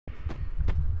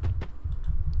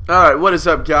Alright, what is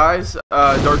up, guys?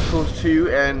 Dark Souls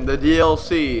 2 and the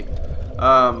DLC.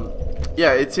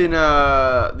 Yeah, it's in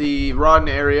the Rodden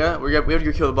area. We have to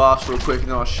go kill the boss real quick, and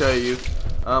then I'll show you.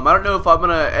 I don't know if I'm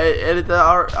gonna edit that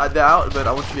out, but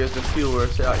I want you guys to feel where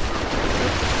it's at.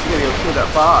 You gotta go kill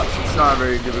that boss. It's not a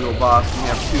very difficult boss. You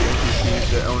have two NPCs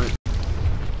that own it.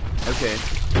 Okay.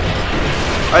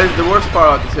 The worst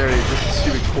part about this area is just the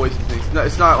stupid poison things.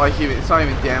 It's not even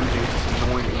damaging. It's just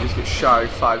annoying that you just get shot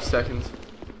every 5 seconds.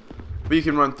 But you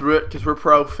can run through it because we're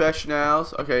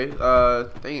professionals. Okay,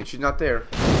 dang it, she's not there.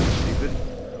 Stupid.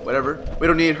 Whatever. We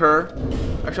don't need her.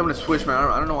 Actually, I'm gonna switch my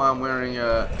armor. I don't know why I'm wearing.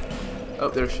 Oh,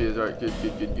 there she is. All right, good.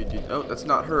 Oh, that's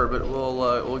not her, but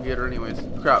we'll get her anyways.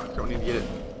 Crap, we need to get it.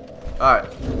 All right,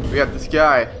 we got this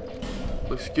guy.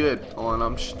 Looks good. Hold on,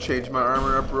 I'm just changing my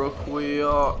armor up real quick.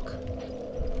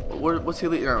 What's he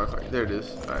leading? No, there it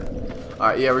is. All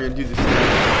right, yeah, we're gonna do this.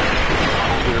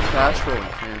 We're fast rolling.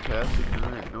 Fantastic.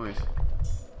 All right, noise.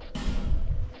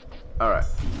 Alright,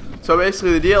 so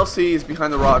basically the DLC is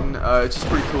behind the Rodden. It's just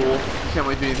pretty cool. You can't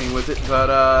really do anything with it, but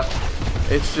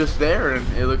it's just there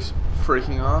and it looks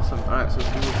freaking awesome. Alright, so let's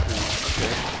do this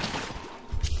thing.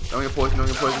 Okay. Don't get poisoned, don't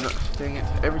get poisoned. Dang it,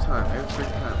 every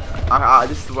freaking time.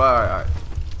 This is why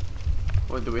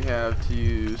what do we have to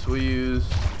use? We use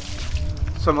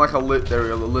something like there we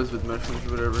go, Elizabeth mushrooms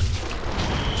or whatever.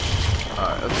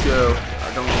 Alright, let's go.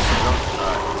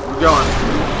 Alright, we're going.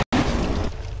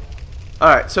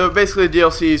 Alright, so basically the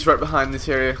DLC is right behind this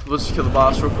area. Let's just kill the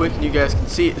boss real quick and you guys can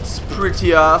see it. It's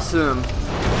pretty awesome.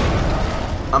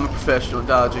 I'm a professional at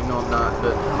dodging. No, I'm not,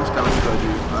 but how much damage do I do?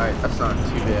 Alright, that's not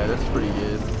too bad. That's pretty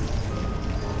good.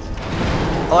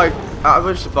 I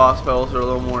wish the boss battles are a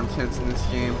little more intense in this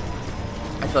game.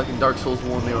 I feel like in Dark Souls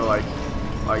 1 they were I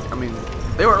mean,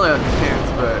 they weren't really intense,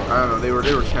 but I don't know, they were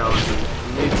challenging.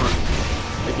 And these ones,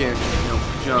 again, you know,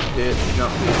 jump hit,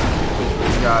 which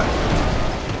we got.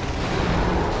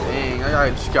 Dang, that guy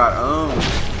just got owned.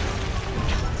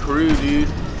 True, dude.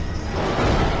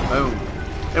 Boom.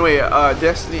 Anyway,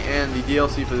 Destiny and the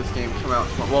DLC for this game come out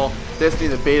tomorrow. Well, Destiny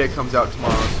the beta comes out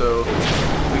tomorrow, so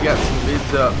we got some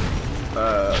bids up.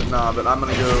 But I'm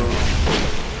gonna go.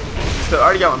 So I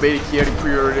already got my beta key, I already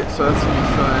pre-ordered it, so that's gonna be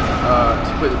fun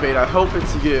to play the beta. I hope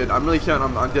it's good. I'm really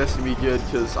counting on Destiny to be good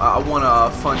because I want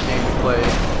a fun game to play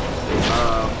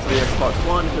for the Xbox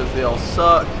One because they all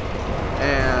suck.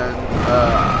 And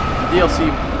the DLC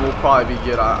will probably be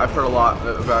good. I've heard a lot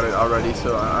about it already,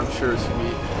 so I'm sure it's going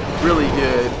to be really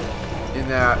good in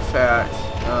that fact.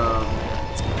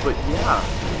 But yeah,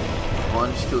 I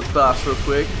want to just kill this boss real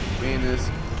quick. Me and this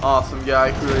awesome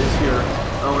guy who is here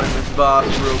owning this boss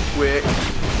real quick.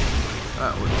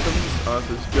 Alright,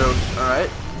 this is Ghost.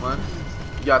 Alright, come on.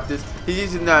 You got this. He's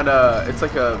using that, it's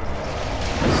like a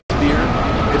spear.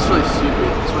 It's really stupid.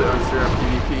 It's really unfair in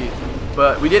PvP.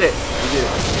 But we did it.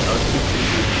 That was super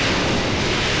easy.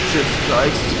 Just I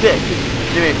expected.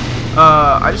 Anyway,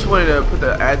 I just wanted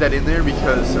to add that in there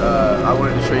because I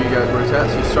wanted to show you guys where it's at.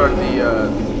 So you start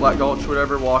the Black Gulch,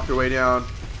 whatever, walk your way down,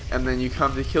 and then you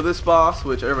come to kill this boss,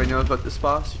 which everybody knows about this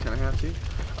boss. You kind of have to.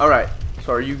 All right.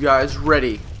 So are you guys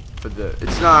ready for the?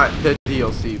 It's not the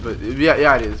DLC, but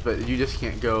yeah, it is. But you just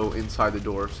can't go inside the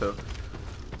door. So,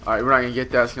 all right, we're not gonna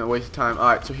get that. It's gonna waste time. All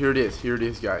right. So here it is. Here it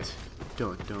is, guys.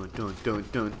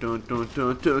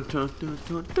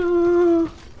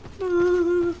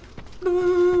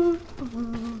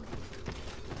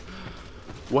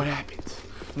 What happens?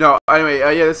 No, anyway,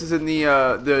 yeah, this is in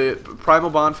the Primal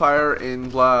Bonfire in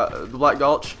the Black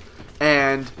Gulch,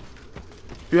 and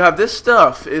you have this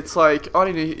stuff. It's like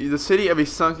the city of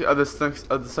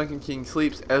the Sunken King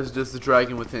sleeps, as does the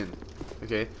dragon within.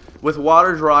 Okay, with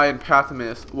water dry and path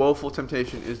mist, woeful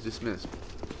temptation is dismissed.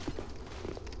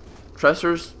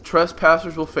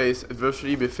 Trespassers will face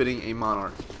adversity befitting a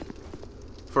monarch.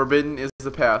 Forbidden is the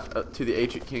path to the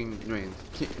ancient king's domain.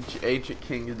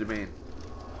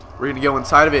 We're gonna go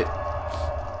inside of it.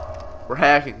 We're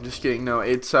hacking. Just kidding. No,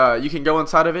 it's you can go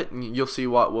inside of it, and you'll see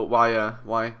why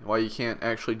you can't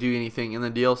actually do anything in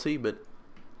the DLC. But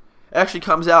it actually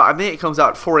comes out. I think it comes out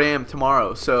at 4 AM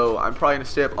tomorrow. So I'm probably gonna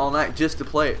stay up all night just to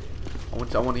play it. I want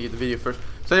to get the video first.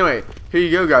 So anyway, here you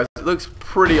go, guys. It looks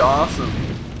pretty awesome.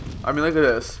 I mean, look at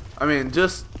this. I mean,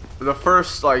 just the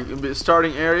first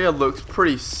starting area looks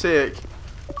pretty sick.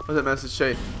 What's that message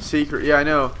say? Secret. Yeah, I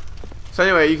know. So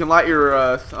anyway, you can light your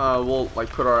we'll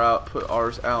put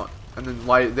ours out and then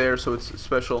light it there so it's a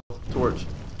special torch.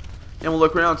 And we'll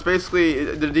look around. It's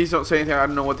basically these don't say anything. I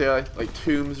don't know what they are, like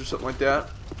tombs or something like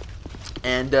that.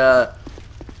 And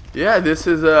yeah, this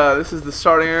is the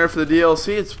starting area for the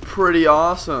DLC. It's pretty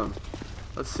awesome.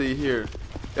 Let's see here.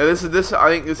 Yeah, this. I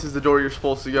think this is the door you're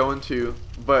supposed to go into,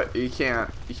 but you can't.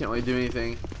 You can't really do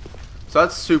anything. So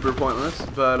that's super pointless.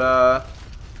 But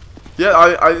yeah,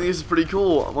 I think this is pretty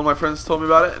cool. One of my friends told me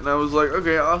about it, and I was like,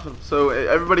 okay, awesome. So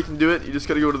everybody can do it. You just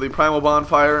got to go to the Primal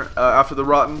Bonfire after the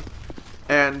Rotten,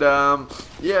 and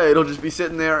yeah, it'll just be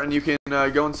sitting there, and you can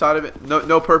go inside of it.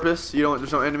 No purpose. You don't.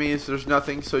 There's no enemies. There's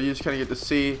nothing. So you just kind of get to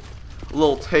see a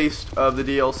little taste of the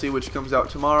DLC, which comes out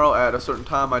tomorrow at a certain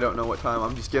time. I don't know what time.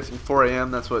 I'm just guessing 4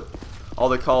 a.m. That's what all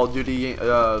the Call of Duty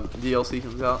DLC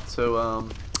comes out. So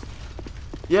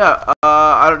yeah,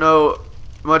 I don't know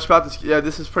much about this. Yeah,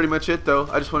 this is pretty much it though.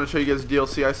 I just want to show you guys the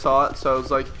DLC. I saw it, so I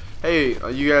was like, hey,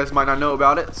 you guys might not know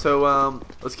about it, so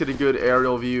let's get a good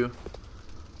aerial view.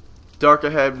 Dark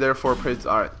ahead, therefore praise.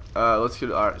 Alright, let's get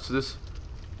it. Alright, so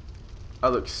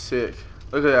that looks sick.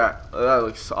 Look at that. That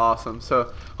looks awesome.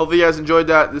 So hopefully you guys enjoyed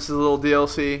that. This is a little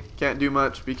DLC. Can't do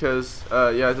much because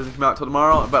yeah, it doesn't come out till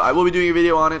tomorrow, but I will be doing a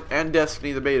video on it and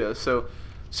Destiny the beta. So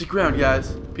stick around,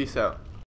 guys. Peace out.